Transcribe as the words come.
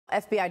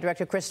FBI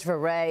Director Christopher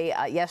Wray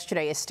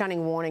yesterday a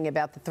stunning warning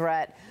about the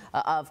threat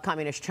of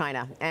communist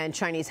China and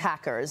Chinese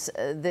hackers.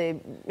 The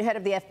head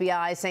of the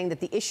FBI saying that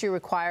the issue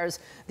requires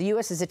the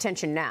U.S.'s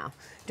attention now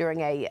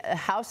during a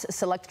House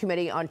Select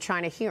Committee on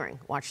China hearing.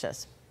 Watch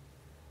this.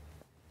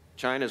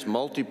 China's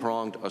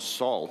multi-pronged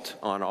assault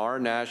on our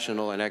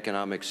national and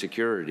economic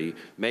security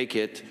make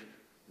it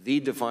the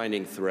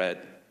defining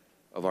threat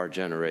of our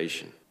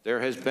generation. There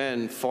has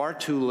been far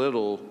too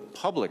little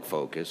public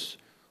focus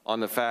on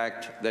the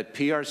fact that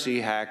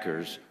PRC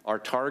hackers are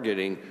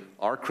targeting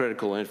our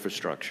critical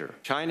infrastructure.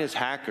 China's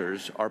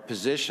hackers are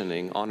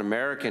positioning on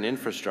American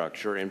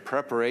infrastructure in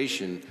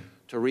preparation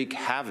to wreak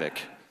havoc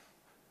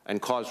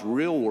and cause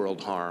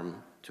real-world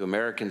harm to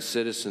American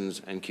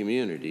citizens and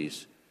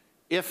communities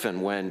if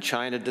and when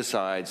China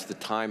decides the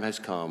time has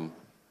come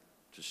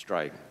to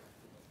strike.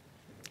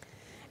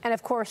 And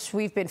of course,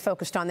 we've been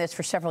focused on this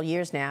for several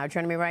years now.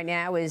 Joining me right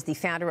now is the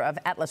founder of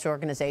Atlas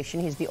Organization.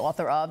 He's the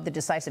author of The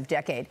Decisive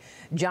Decade,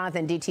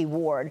 Jonathan D.T.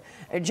 Ward.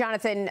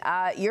 Jonathan,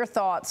 your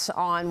thoughts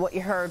on what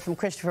you heard from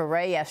Christopher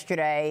Wray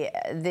yesterday.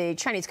 The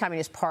Chinese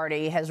Communist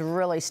Party has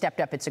really stepped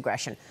up its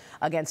aggression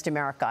against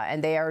America,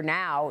 and they are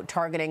now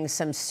targeting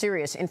some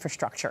serious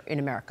infrastructure in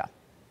America.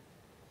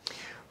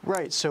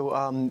 Right. So,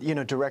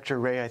 Director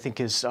Wray, I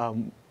think, is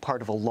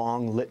part of a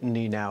long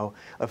litany now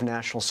of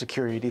national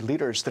security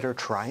leaders that are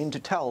trying to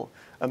tell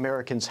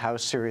Americans how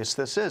serious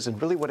this is.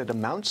 And really what it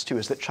amounts to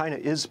is that China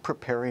is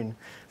preparing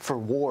for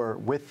war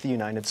with the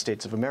United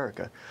States of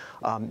America.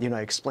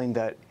 I explained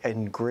that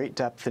in great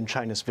depth in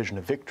China's vision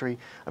of victory.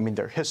 I mean,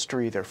 their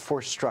history, their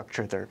force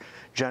structure, their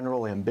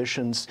general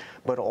ambitions,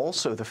 but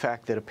also the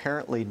fact that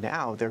apparently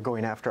now they're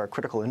going after our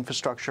critical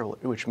infrastructure,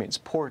 which means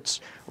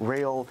ports,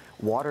 rail,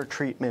 water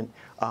treatment,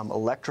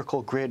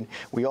 electrical grid.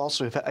 We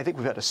also have, I think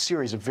we've had a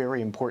series of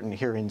very important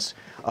hearings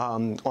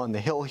on the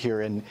Hill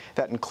here, and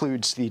that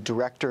includes the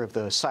director of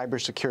the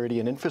Cybersecurity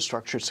and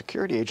Infrastructure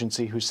Security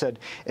Agency, who said,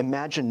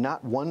 imagine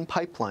not one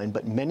pipeline,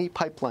 but many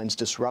pipelines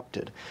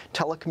disrupted,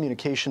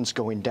 telecommunications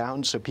going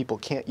down so people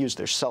can't use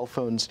their cell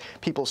phones,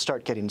 people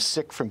start getting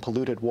sick from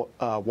polluted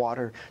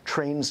water,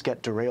 trains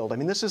get derailed. I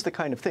mean, this is the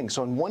kind of thing.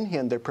 So on one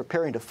hand, they're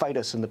preparing to fight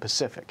us in the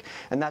Pacific,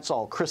 and that's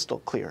all crystal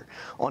clear.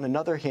 On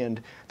another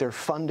hand, they're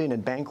funding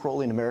and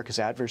bankrolling America's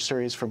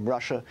adversaries, from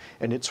Russia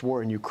and its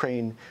war in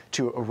Ukraine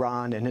to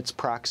Iran and its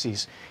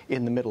proxies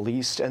in the Middle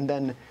East, and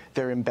then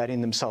they're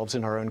embedding themselves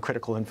in our own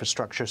critical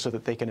infrastructure so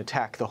that they can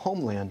attack the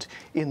homeland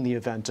in the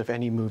event of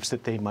any moves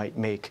that they might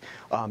make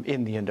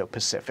in the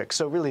Indo-Pacific.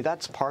 So really,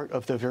 that's part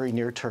of the very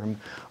near-term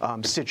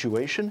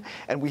situation.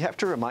 And we have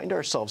to remind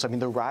ourselves, I mean,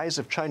 the rise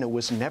of China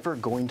was never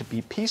going to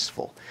be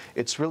peaceful.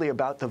 It's really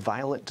about the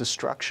violent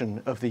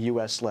destruction of the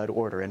U.S.-led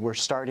order, and we're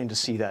starting to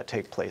see that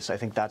take place. I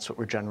think that's what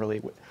we're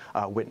generally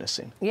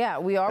witnessing. Yeah,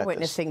 we are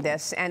witnessing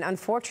this, and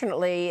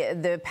unfortunately,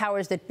 the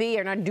powers that be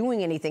are not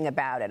doing anything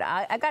about it.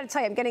 I got to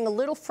tell you, I'm getting a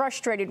little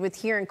frustrated with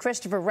hearing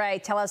Christopher Wray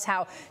tell us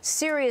how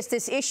serious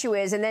this issue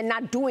is and then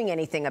not doing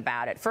anything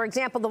about it. For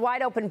example, the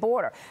wide open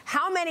border.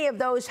 How many of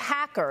those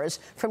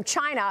hackers from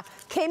China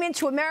came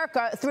into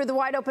America through the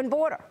wide open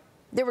border?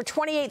 There were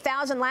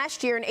 28,000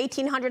 last year and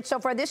 1,800 so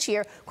far this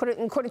year,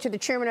 according to the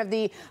chairman of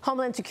the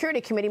Homeland Security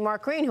Committee,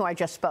 Mark Green, who I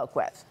just spoke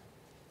with.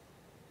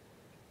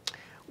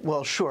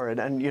 Well, sure,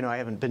 and I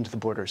haven't been to the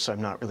border, so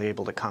I'm not really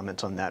able to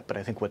comment on that. But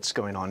I think what's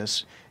going on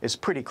is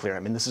pretty clear. I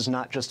mean, this is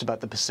not just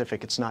about the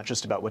Pacific. It's not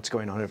just about what's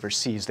going on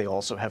overseas. They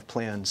also have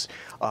plans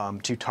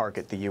to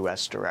target the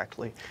U.S.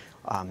 directly,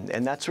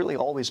 and that's really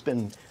always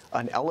been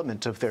an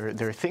element of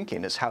their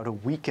thinking, is how to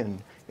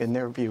weaken, in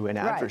their view, an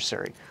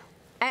adversary.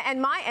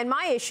 And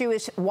my issue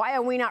is, why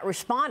are we not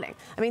responding?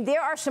 I mean,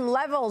 there are some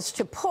levels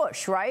to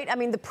push, right? I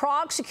mean, the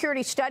Prague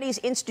Security Studies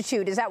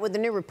Institute is out with a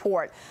new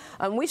report.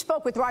 We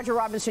spoke with Roger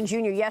Robinson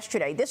Jr.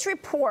 yesterday. This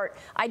report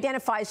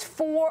identifies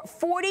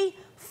 40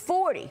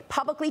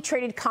 publicly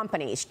traded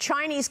companies,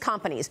 Chinese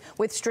companies,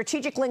 with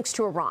strategic links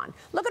to Iran.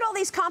 Look at all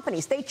these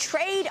companies. They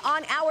trade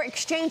on our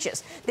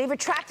exchanges. They've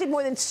attracted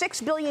more than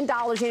 $6 billion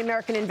in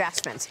American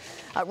investments.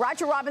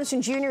 Roger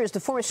Robinson Jr. is the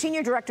former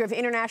senior director of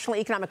international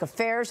economic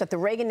affairs at the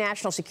Reagan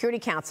National Security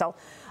Council.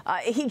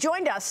 He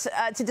joined us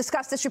to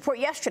discuss this report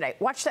yesterday.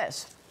 Watch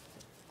this.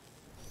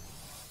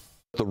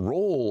 The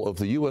role of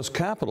the U.S.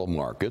 capital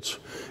markets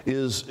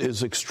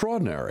is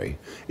extraordinary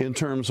in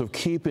terms of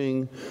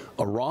keeping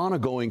Iran a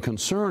going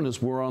concern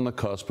as we're on the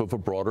cusp of a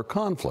broader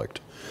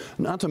conflict.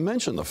 Not to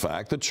mention the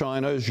fact that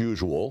China, as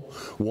usual,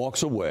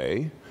 walks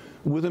away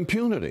with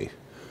impunity.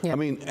 Yeah. I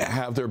mean,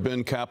 have there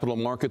been capital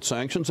market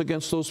sanctions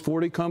against those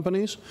 40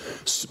 companies?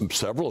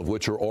 Several of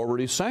which are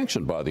already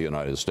sanctioned by the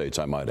United States,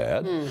 I might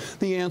add.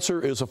 The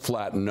answer is a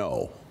flat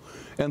no.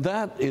 And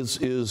that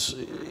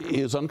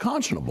is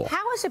unconscionable.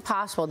 How is it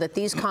possible that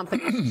these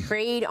companies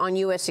trade on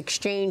U.S.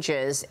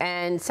 exchanges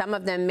and some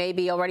of them may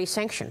be already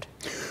sanctioned?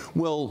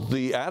 Well,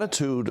 the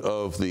attitude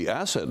of the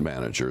asset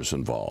managers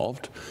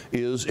involved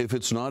is, if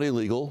it's not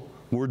illegal,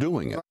 we're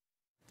doing it.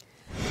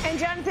 And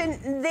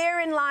Jonathan,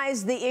 therein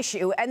lies the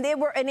issue. And they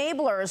were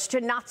enablers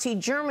to Nazi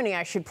Germany,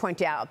 I should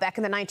point out, back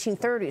in the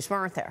 1930s,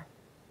 weren't there?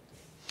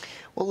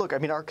 Well, look, I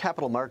mean, our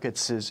capital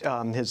markets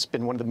has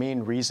been one of the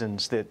main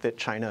reasons that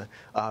China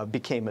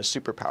became a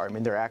superpower. I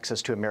mean, their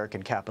access to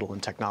American capital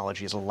and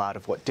technology is a lot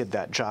of what did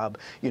that job.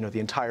 You know,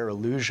 the entire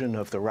illusion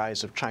of the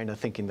rise of China,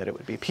 thinking that it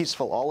would be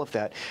peaceful, all of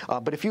that.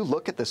 But if you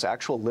look at this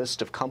actual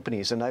list of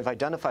companies, and I've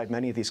identified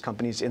many of these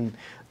companies in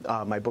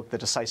my book, The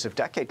Decisive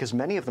Decade, because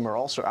many of them are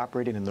also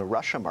operating in the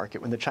Russia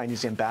market. When the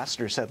Chinese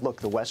ambassador said, look,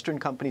 the Western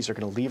companies are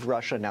going to leave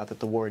Russia now that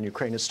the war in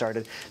Ukraine has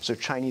started, so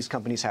Chinese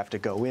companies have to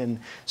go in.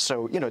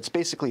 So, you know, it's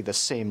basically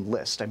the same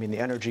list. I mean, the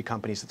energy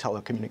companies, the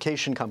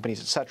telecommunication companies,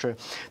 et cetera.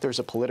 There's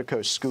a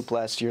Politico scoop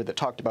last year that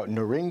talked about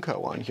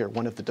Norinco on here,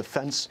 one of the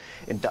defense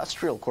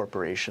industrial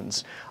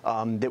corporations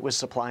that was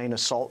supplying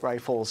assault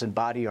rifles and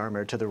body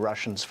armor to the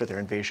Russians for their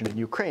invasion in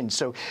Ukraine.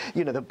 So,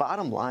 you know, the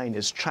bottom line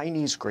is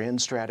Chinese grand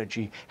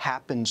strategy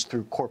happens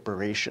through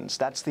corporations.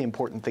 That's the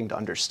important thing to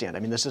understand. I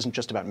mean, this isn't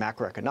just about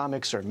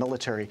macroeconomics or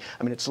military.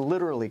 I mean, it's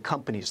literally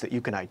companies that you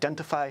can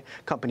identify,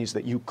 companies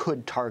that you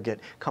could target,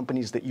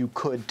 companies that you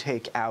could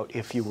take out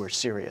if you were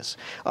serious.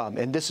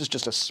 And this is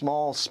just a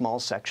small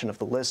section of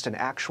the list, and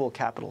actual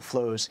capital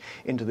flows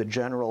into the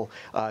general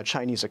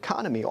Chinese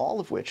economy, all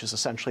of which is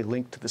essentially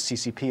linked to the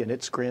CCP and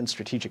its grand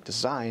strategic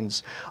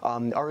designs,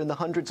 are in the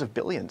hundreds of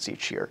billions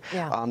each year.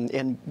 Yeah.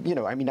 And, you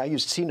know, I mean, I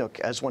used CNOOC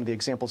as one of the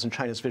examples in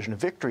China's Vision of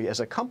Victory as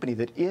a company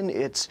that in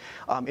its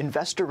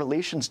investor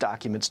relations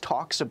documents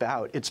talks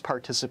about its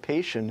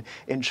participation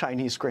in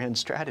Chinese grand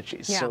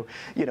strategies. Yeah. So,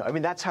 you know, I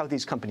mean, that's how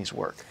these companies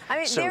work. I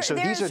mean, so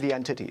these are the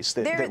entities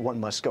that one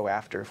must go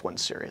after if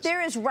one's serious.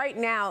 There is right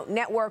now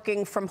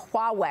networking from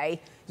Huawei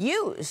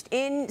used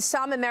in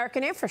some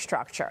American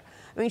infrastructure.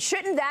 I mean,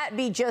 shouldn't that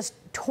be just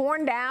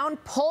torn down,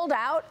 pulled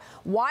out?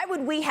 Why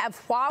would we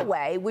have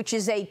Huawei, which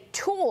is a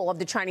tool of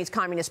the Chinese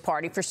Communist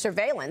Party for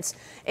surveillance,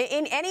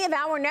 in any of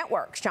our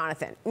networks,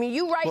 Jonathan? I mean,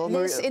 you write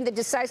this in The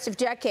Decisive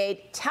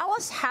Decade. Tell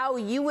us how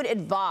you would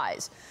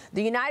advise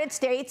the United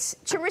States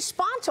to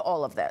respond to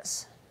all of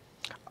this.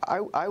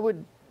 I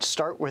would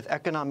start with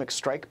economic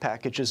strike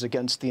packages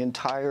against the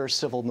entire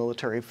civil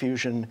military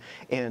fusion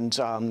and,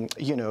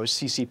 you know,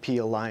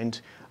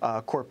 CCP-aligned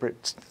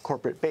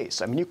corporate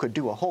base. I mean, you could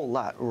do a whole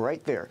lot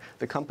right there.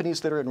 The companies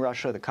that are in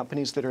Russia, the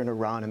companies that are in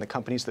Iran, and the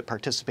companies that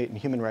participate in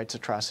human rights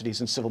atrocities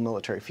and civil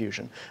military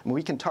fusion. I mean,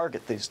 we can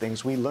target these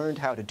things. We learned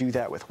how to do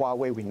that with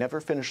Huawei. We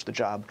never finished the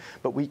job,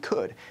 but we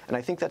could. And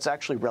I think that's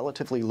actually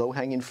relatively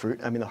low-hanging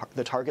fruit. I mean,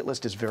 the target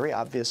list is very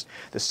obvious.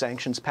 The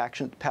sanctions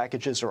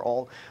packages are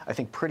all, I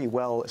think, pretty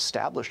well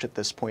established at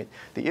this point.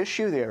 The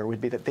issue there would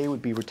be that they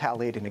would be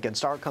retaliating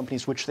against our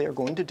companies, which they are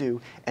going to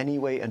do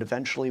anyway and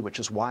eventually, which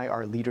is why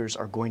our leaders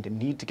are going to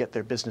need to get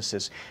their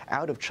businesses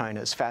out of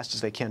China as fast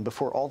as they can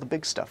before all the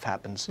big stuff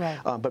happens. Right.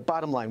 But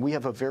bottom line, we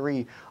have a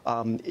very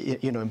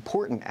you know,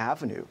 important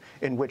avenue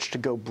in which to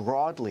go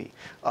broadly,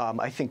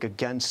 I think,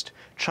 against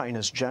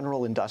China's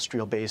general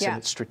industrial base and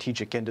its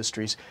strategic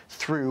industries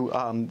through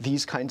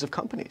these kinds of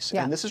companies.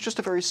 And this is just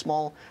a very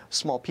small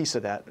piece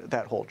of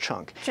that whole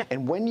chunk. Sure.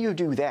 And when you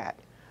do that,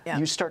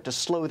 you start to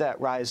slow that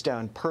rise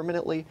down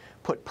permanently,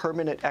 put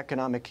permanent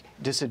economic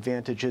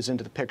disadvantages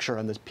into the picture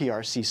on the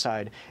PRC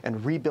side,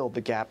 and rebuild the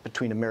gap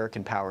between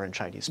American power and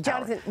Chinese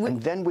power. Jonathan, and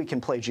then we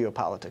can play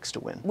geopolitics to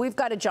win. We've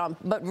got to jump,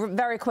 but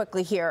very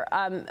quickly here.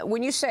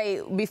 When you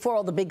say before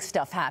all the big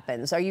stuff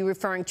happens, are you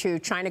referring to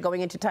China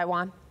going into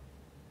Taiwan?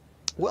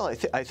 Well,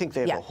 I think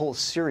they have a whole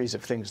series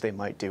of things they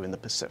might do in the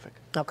Pacific.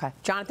 Okay.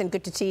 Jonathan,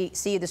 good to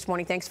see you this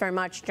morning. Thanks very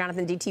much.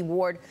 Jonathan D.T.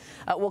 Ward.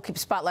 We'll keep a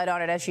spotlight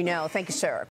on it, as you know. Thank you, sir.